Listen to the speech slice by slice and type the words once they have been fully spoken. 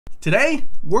Today,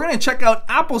 we're going to check out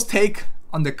Apple's take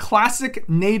on the classic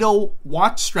NATO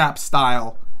watch strap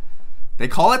style. They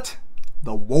call it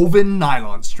the woven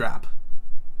nylon strap.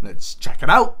 Let's check it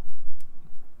out.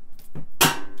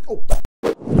 Oh.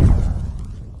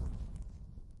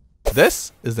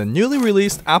 This is the newly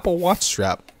released Apple Watch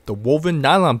strap, the woven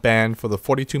nylon band for the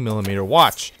 42mm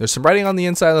watch. There's some writing on the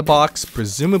inside of the box,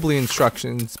 presumably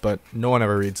instructions, but no one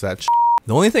ever reads that shit.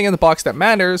 The only thing in the box that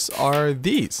matters are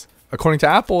these. According to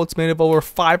Apple, it's made of over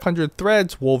 500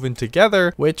 threads woven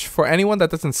together, which for anyone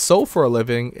that doesn't sew for a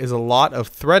living is a lot of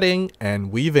threading and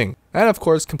weaving. And of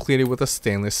course completed with a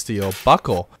stainless steel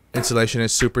buckle. Installation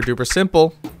is super duper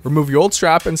simple. Remove your old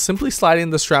strap and simply slide in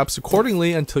the straps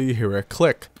accordingly until you hear a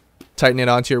click. Tighten it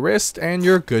onto your wrist and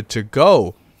you're good to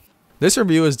go. This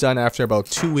review is done after about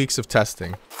 2 weeks of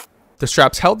testing. The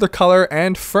straps held their color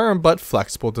and firm but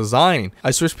flexible design. I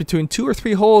switched between 2 or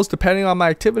 3 holes depending on my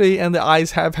activity, and the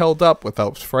eyes have held up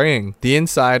without fraying. The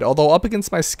inside, although up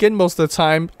against my skin most of the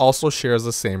time, also shares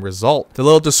the same result. The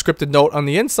little descriptive note on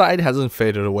the inside hasn't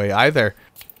faded away either.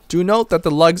 Do note that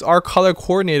the lugs are color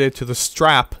coordinated to the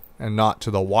strap and not to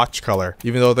the watch color.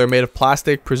 Even though they're made of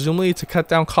plastic, presumably to cut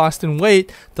down cost and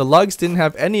weight, the lugs didn't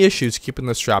have any issues keeping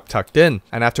the strap tucked in.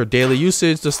 And after daily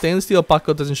usage, the stainless steel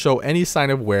buckle doesn't show any sign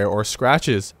of wear or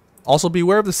scratches. Also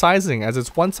beware of the sizing, as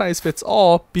it's one size fits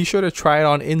all. Be sure to try it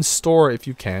on in store if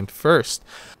you can first.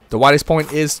 The widest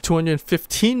point is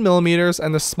 215mm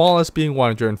and the smallest being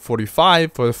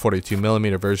 145 for the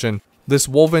 42mm version. This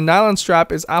woven nylon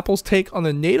strap is Apple's take on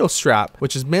the NATO strap,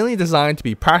 which is mainly designed to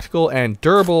be practical and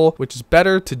durable, which is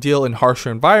better to deal in harsher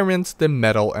environments than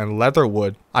metal and leather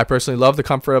would. I personally love the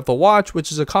comfort of the watch,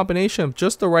 which is a combination of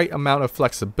just the right amount of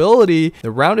flexibility,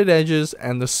 the rounded edges,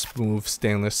 and the smooth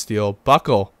stainless steel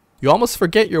buckle. You almost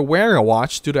forget you're wearing a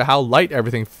watch due to how light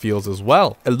everything feels as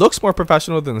well. It looks more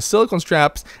professional than the silicone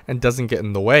straps and doesn't get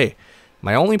in the way.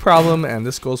 My only problem, and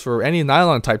this goes for any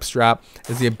nylon type strap,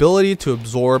 is the ability to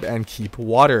absorb and keep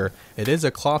water. It is a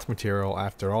cloth material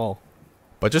after all.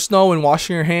 But just know when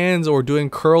washing your hands or doing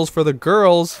curls for the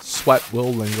girls, sweat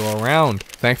will linger around.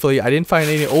 Thankfully, I didn't find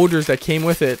any odors that came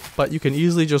with it, but you can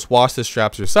easily just wash the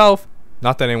straps yourself.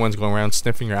 Not that anyone's going around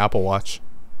sniffing your Apple Watch.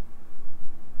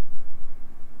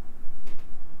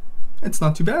 It's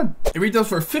not too bad. It retails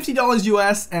for $50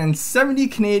 US and 70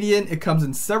 Canadian. It comes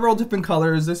in several different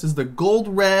colors. This is the gold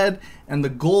red and the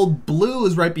gold blue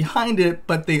is right behind it,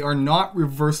 but they are not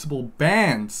reversible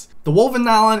bands. The woven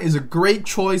nylon is a great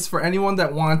choice for anyone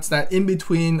that wants that in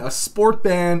between a sport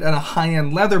band and a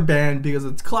high-end leather band, because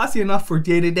it's classy enough for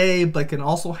day-to-day but can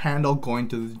also handle going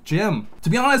to the gym.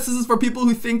 To be honest, this is for people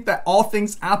who think that all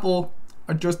things Apple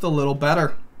are just a little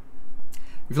better.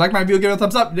 If you like my review, give it a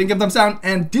thumbs up. If you didn't give it a thumbs down,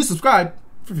 and do subscribe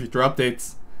for future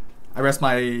updates. I rest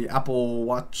my Apple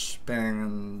Watch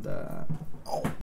band.